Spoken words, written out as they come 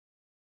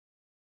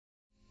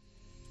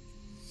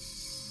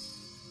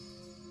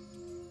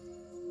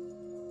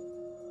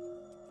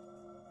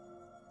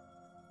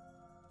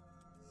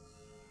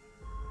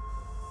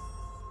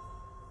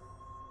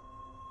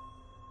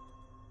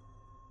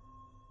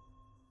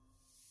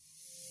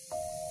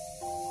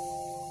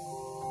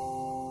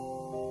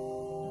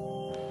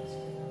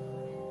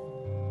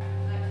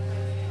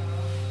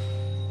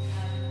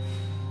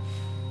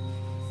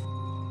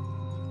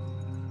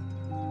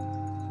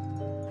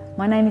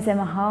My name is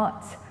Emma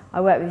Hart.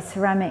 I work with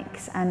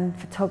ceramics and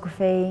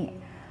photography.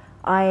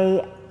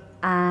 I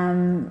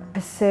am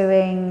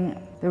pursuing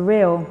the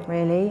real,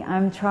 really.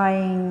 I'm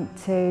trying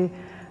to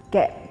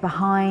get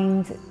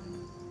behind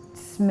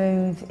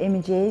smooth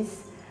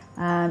images,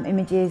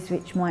 images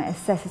which might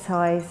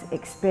aesthetise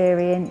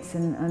experience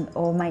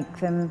or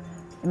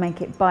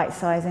make it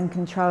bite-sized and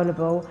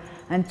controllable,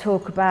 and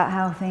talk about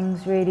how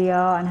things really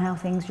are and how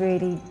things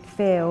really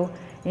feel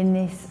in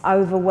this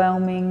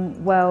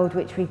overwhelming world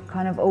which we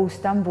kind of all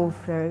stumble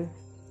through.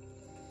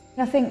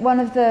 I think one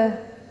of the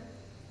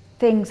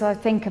things I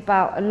think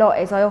about a lot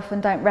is I often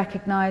don't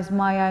recognise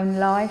my own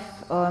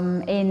life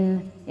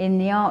in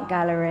the art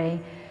gallery.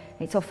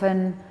 It's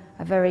often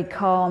a very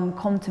calm,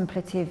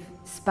 contemplative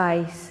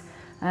space,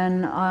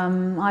 and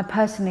I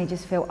personally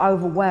just feel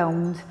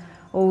overwhelmed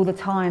all the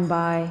time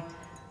by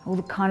all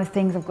the kind of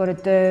things I've got to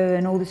do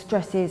and all the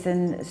stresses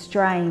and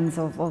strains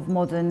of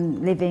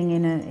modern living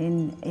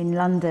in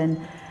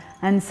London.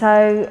 And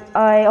so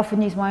I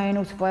often use my own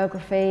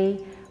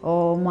autobiography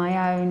or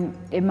my own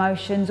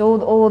emotions,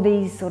 all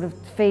these sort of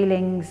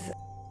feelings.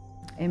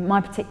 In my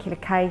particular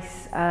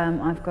case,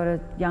 I've got a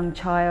young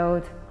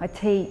child, I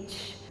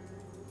teach,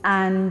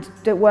 and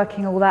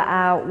working all that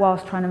out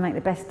whilst trying to make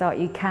the best art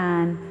you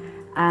can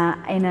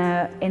in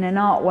an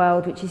art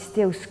world which is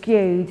still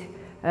skewed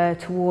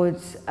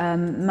towards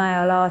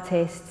male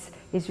artists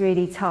is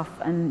really tough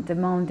and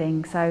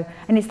demanding.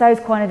 And it's those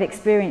kind of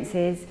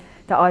experiences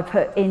that I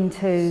put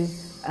into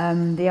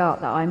the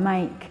art that I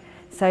make.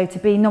 So to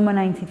be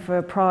nominated for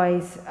a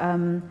prize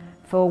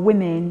for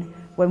women,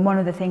 when one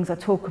of the things I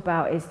talk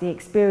about is the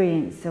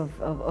experience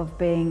of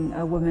being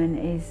a woman,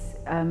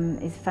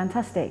 is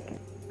fantastic.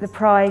 The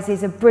prize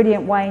is a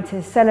brilliant way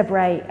to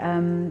celebrate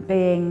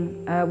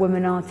being a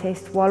woman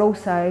artist, while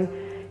also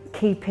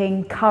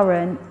keeping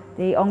current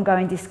the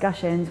ongoing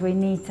discussions we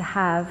need to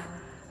have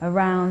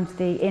around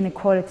the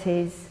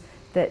inequalities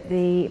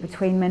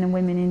between men and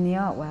women in the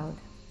art world.